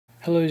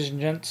Hello ladies and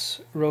gents,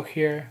 Ro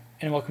here,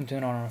 and welcome to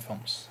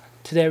NOandROfilms.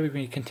 Today we're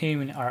going to be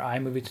continuing our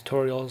iMovie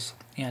tutorials,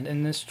 and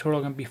in this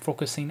tutorial I'm going to be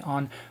focusing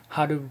on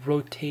how to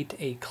rotate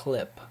a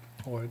clip,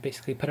 or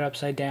basically put it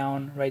upside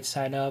down, right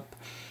side up,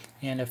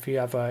 and if you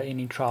have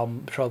any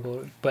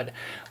trouble.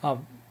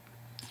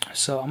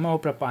 So I'm going to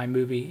open up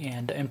iMovie,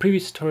 and in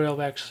previous tutorial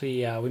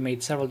we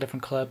made several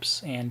different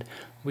clips, and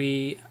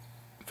we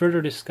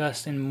further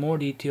discussed in more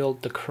detail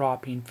the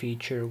cropping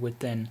feature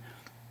within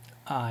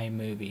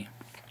iMovie.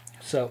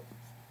 So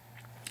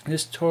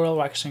this tutorial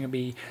we're actually going to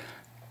be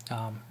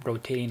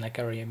rotating, like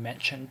I already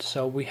mentioned.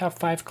 So we have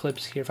 5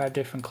 clips here, 5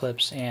 different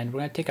clips, and we're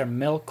going to take our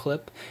middle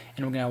clip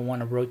and we're going to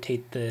want to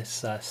rotate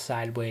this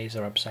sideways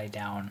or upside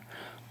down.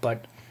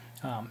 But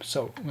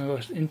so we're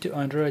going to go into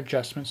under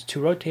adjustments. To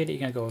rotate it,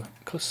 you're going to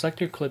go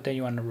select your clip that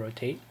you want to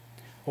rotate,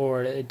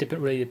 or it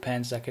really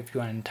depends. Like if you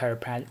want an entire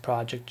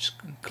project, just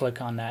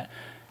click on that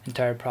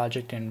entire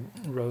project and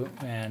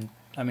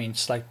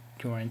select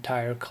your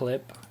entire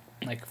clip.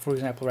 Like for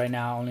example, right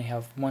now I only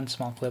have one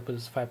small clip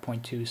with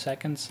 5.2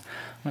 seconds.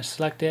 I'm going to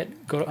select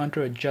it, go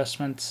under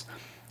adjustments,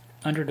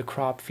 under the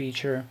crop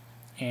feature,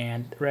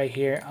 and right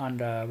here on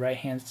the right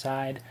hand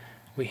side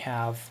we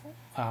have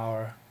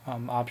our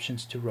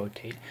options to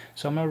rotate.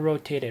 So I'm going to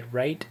rotate it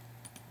right,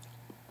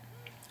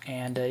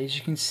 and as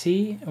you can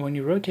see, when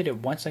you rotate it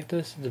once like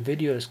this, the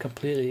video is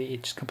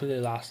completely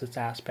lost its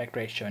aspect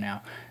ratio.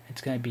 Now it's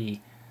going to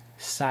be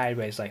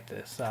sideways like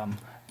this.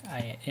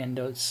 And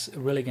it's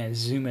really going to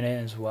zoom it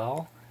in as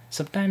well.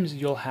 Sometimes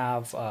you'll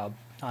have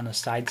on the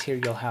sides here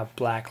you'll have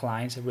black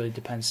lines. It really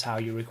depends how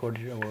you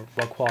recorded it or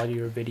what quality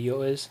your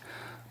video is.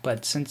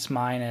 But since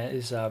mine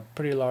is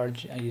pretty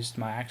large, I used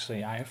my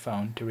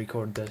iPhone to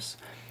record this.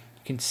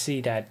 You can see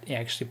that it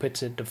actually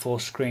puts it to full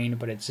screen,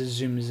 but it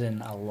zooms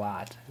in a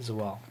lot as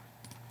well.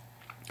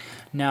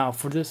 Now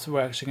for this,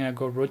 we're actually going to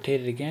go rotate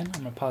it again.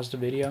 I'm going to pause the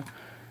video,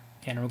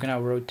 and we're going to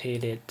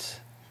rotate it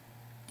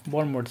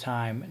one more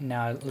time.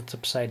 Now it's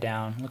upside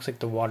down. Looks like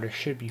the water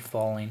should be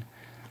falling.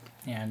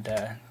 And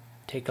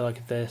take a look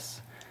at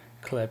this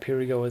clip. Here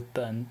we go with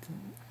the, and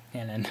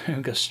then we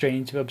go straight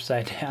into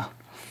upside down,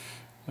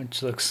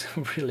 which looks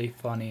really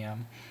funny.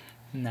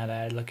 Now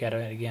that I look at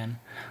it again,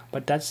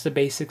 but that's the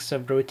basics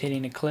of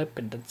rotating a clip,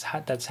 and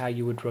that's how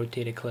you would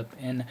rotate a clip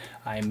in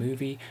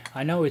iMovie.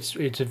 I know it's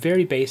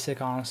very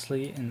basic,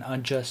 honestly, in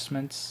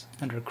adjustments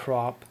under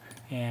crop,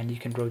 and you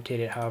can rotate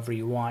it however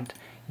you want.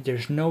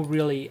 There's no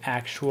really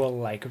actual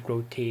like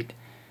rotate,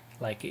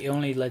 like it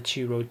only lets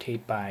you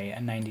rotate by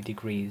 90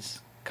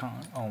 degrees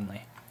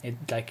only. It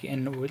like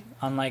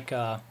unlike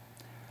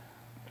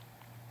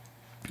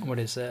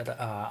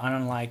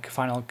unlike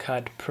Final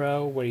Cut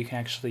Pro, where you can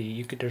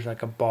actually there's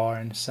like a bar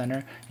in the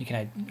center. You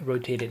can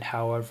rotate it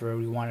however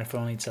you want. If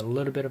only it's a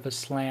little bit of a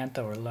slant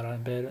or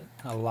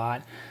a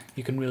lot,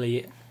 you can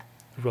really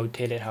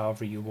rotate it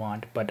however you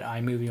want. But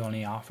iMovie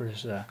only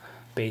offers a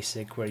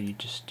basic where you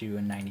just do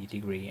a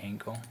 90-degree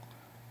angle.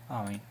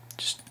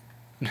 Just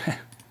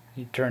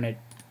you turn it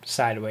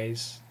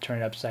sideways, turn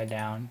it upside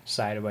down,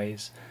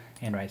 sideways,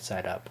 and right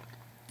side up.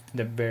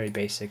 The very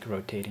basic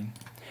rotating.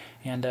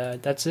 And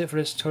that's it for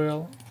this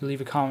tutorial. Leave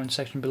a comment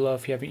section below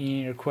if you have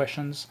any other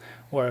questions,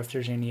 or if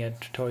there's any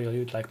tutorial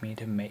you'd like me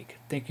to make.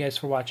 Thank you guys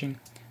for watching.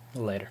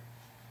 Later.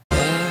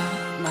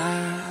 Let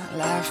my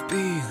life be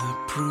the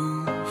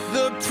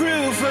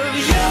proof